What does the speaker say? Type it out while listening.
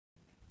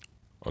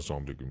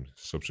अस्सलाम वालेकुम।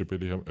 सबसे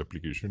पहले हम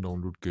एप्लीकेशन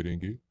डाउनलोड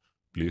करेंगे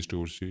प्ले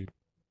स्टोर से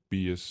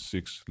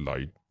PS6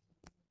 लाइट।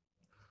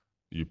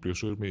 ये प्ले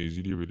स्टोर में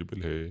इजीली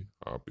अवेलेबल है।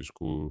 आप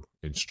इसको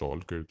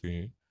इंस्टॉल करते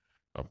हैं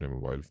अपने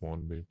मोबाइल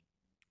फ़ोन में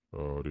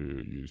और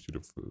ये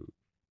सिर्फ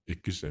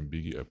 21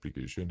 MB की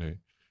एप्लीकेशन है।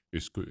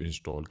 इसको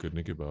इंस्टॉल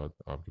करने के बाद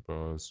आपके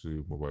पास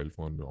मोबाइल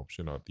फ़ोन में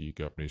ऑप्शन आती है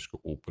कि आपने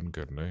इसको ओपन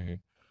करना है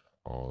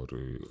और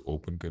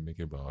ओपन करने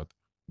के बाद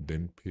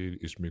देन फिर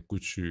इसमें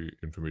कुछ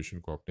इंफॉर्मेशन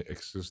को आपने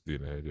एक्सेस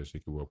देना है, जैसे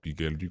कि वो आपकी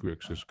गैलरी को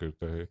एक्सेस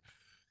करता है।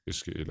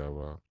 इसके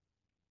अलावा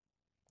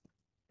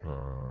आ,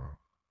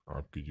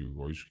 आपकी जो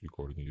वॉइस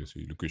रिकॉर्डिंग है जैसे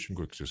लोकेशन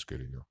को एक्सेस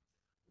करेगा।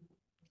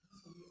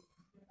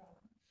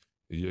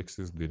 ये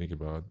एक्सेस देने के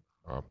बाद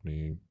आपने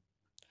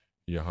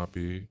यहाँ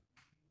पे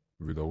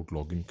विदाउट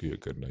लॉगिन क्लियर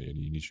करना है,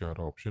 यानी नीचे आ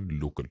रहा ऑप्शन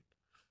लोकल।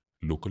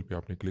 लोकल पे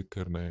आपने क्लिक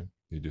करना है,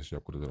 ये जैसे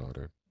आपको नज़र आ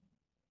रहा है।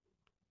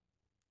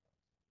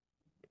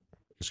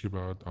 इसके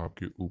बाद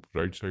आपके ऊपर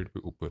राइट साइड पे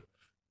ऊपर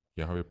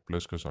यहाँ पे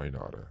प्लस का साइन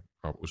आ रहा है,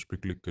 आप उस पर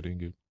क्लिक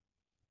करेंगे।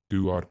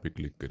 QR पे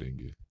क्लिक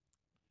करेंगे।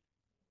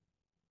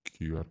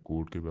 QR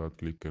कोड के बाद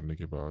क्लिक करने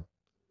के बाद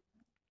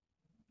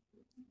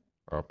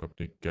आप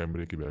अपने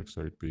कैमरे की बैक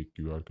साइड पे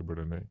QR का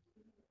बटन है,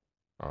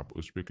 आप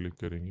उस पर क्लिक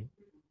करेंगे।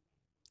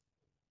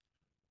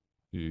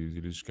 ये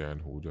इजीली स्कैन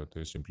हो जाता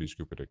है, सिंपली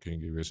इसके ऊपर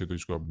रखेंगे। वैसे तो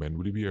इसको आप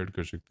मैनुअली भी ऐड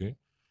कर सकते हैं,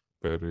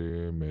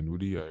 पर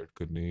मैनुअली ऐड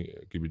करने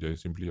की बजाय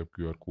सिंपली आप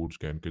QR कोड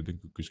स्कैन कर दें,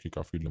 क्योंकि इसकी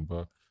काफ़ी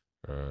लंबा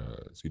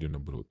सीरियल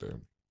नंबर होता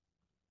है।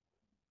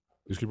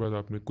 इसके बाद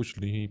आपने कुछ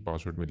नहीं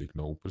पासवर्ड में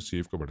लिखना, ऊपर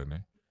सेव का बटन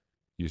है,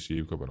 ये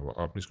सेव का बना हुआ,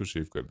 आपने इसको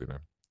सेव कर देना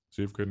है।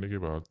 सेव करने के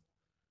बाद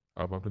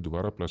अब आपने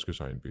दोबारा प्लस के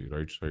साइन पे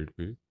राइट साइड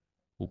पे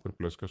ऊपर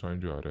प्लस का साइन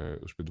जो आ रहा है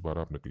उस पर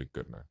दोबारा आपने क्लिक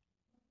करना है।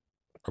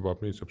 अब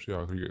आपने सबसे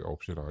आखिरी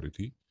ऑप्शन आ रही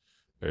थी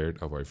ऐड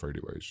अ वाईफाई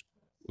डिवाइस,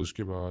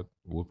 उसके बाद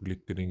वो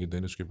क्लिक करेंगे।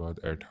 देन उसके बाद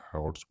ऐड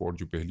हॉटस्पॉट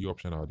जो पहली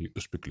ऑप्शन आ रही है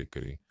उस पर क्लिक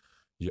करें।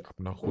 ये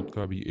अपना खुद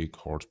का भी एक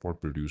हॉटस्पॉट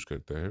प्रोड्यूस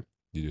करता है,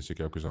 ये जैसे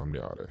कि आपके सामने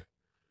आ रहा है।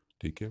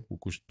 ठीक है, वो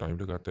कुछ टाइम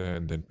लगाता है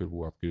एंड देन फिर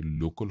वो आपके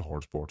लोकल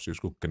हॉटस्पॉट से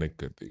उसको कनेक्ट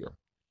कर देगा।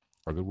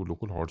 अगर वो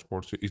लोकल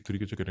हॉटस्पॉट से इस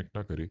तरीके से कनेक्ट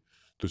ना करे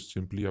तो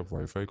सिंपली आप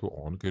वाईफाई को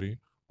ऑन करें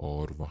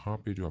और वहाँ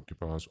पे जो आपके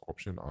पास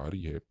ऑप्शन आ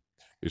रही है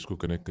इसको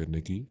कनेक्ट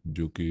करने की,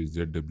 जो कि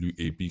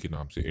ZWAP के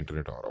नाम से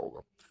इंटरनेट आ रहा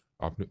होगा,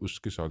 आपने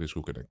उसके साथ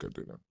इसको कनेक्ट कर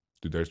देना।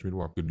 तो दैट्स मीन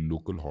वो आपके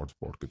लोकल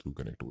हॉटस्पॉट के थ्रू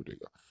कनेक्ट हो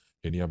जाएगा,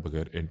 यानी आप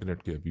बगैर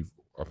इंटरनेट के अभी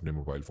अपने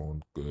मोबाइल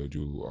फ़ोन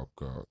जो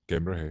आपका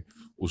कैमरा है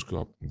उसको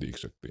आप देख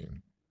सकते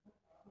हैं।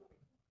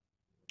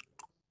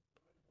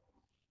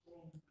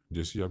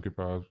 जैसे ही आपके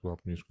पास वो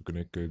आपने इसको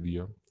कनेक्ट कर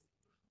दिया,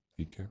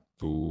 ठीक है,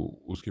 तो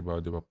उसके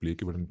बाद जब आप प्ले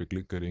के बटन पे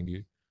क्लिक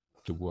करेंगे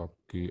तो वो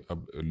आपके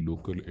अब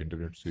लोकल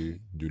इंटरनेट से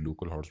जो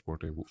लोकल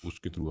हॉटस्पॉट है वो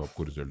उसके थ्रू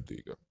आपको रिजल्ट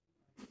देगा।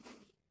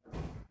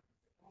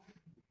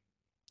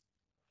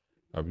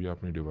 अभी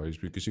आपने डिवाइस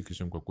पे किसी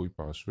किस्म का कोई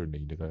पासवर्ड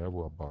नहीं लगाया,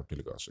 वो आप बाद में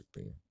लगा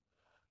सकते हैं।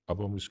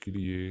 अब हम इसके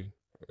लिए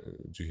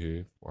जो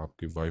है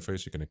आपके वाईफाई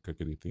से कनेक्ट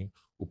करके देते हैं।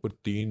 ऊपर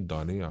 3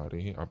 दाने आ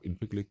रहे हैं, आप इन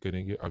पे क्लिक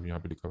करेंगे। अब यहाँ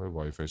पे लिखा हुआ है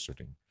वाईफाई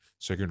सेटिंग,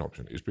 सेकंड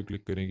ऑप्शन, इस पे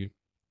क्लिक करेंगे।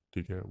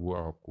 ठीक है, वो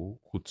आपको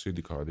खुद से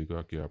दिखा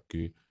देगा कि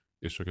आपके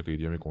इस वक्त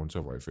एरिया में कौन सा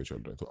वाईफाई चल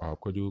रहा है। तो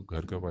आपका जो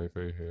घर का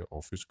वाईफाई है,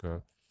 ऑफिस का,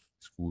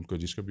 स्कूल का,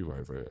 जिसका भी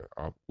वाईफाई है,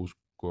 आप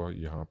उसको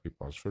यहाँ पे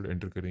पासवर्ड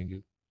एंटर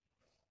करेंगे।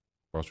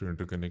 पासवर्ड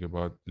एंटर करने के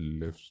बाद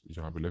लेफ्ट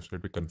यहाँ पे लेफ्ट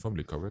साइड पे कंफर्म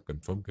लिखा हुआ है,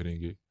 कंफर्म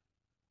करेंगे।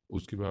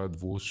 उसके बाद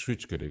वो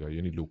स्विच करेगा,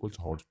 यानी लोकल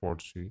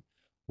हॉटस्पॉट से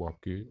वो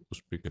आपके उस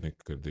पर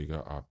कनेक्ट कर देगा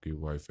आपके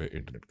वाईफाई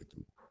इंटरनेट के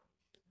थ्रू।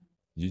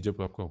 ये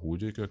जब आपका हो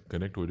जाएगा,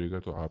 कनेक्ट हो जाएगा,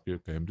 तो आपके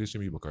कैमरे से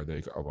भी बाकायदा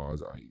एक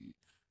आवाज़ आएगी,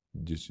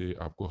 जिससे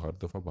आपको हर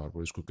दफ़ा बार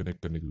बार इसको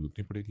कनेक्ट करने की जरूरत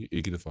नहीं पड़ेगी,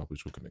 एक ही दफ़ा आप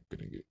इसको कनेक्ट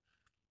करेंगे।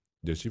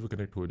 जैसे ही वो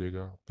कनेक्ट हो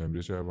जाएगा,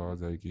 कैमरे से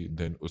आवाज़ आएगी।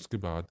 देन उसके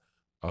बाद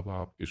अब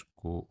आप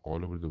इसको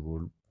all over the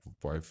world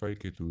wifi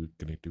के थ्रू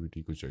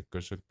कनेक्टिविटी को चेक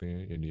कर सकते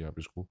हैं, यानी आप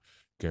इसको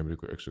कैमरे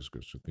को एक्सेस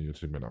कर सकते हैं,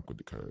 जैसे मैंने आपको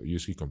दिखाया। ये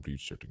इसकी कंप्लीट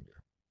सेटिंग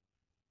है।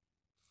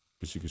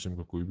 किसी किस्म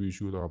का कोई भी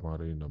इशू हो तो आप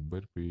हमारे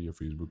नंबर पे या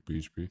फेसबुक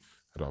पेज पे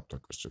रब्ता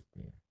कर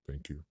सकते हैं।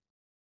 Thank you.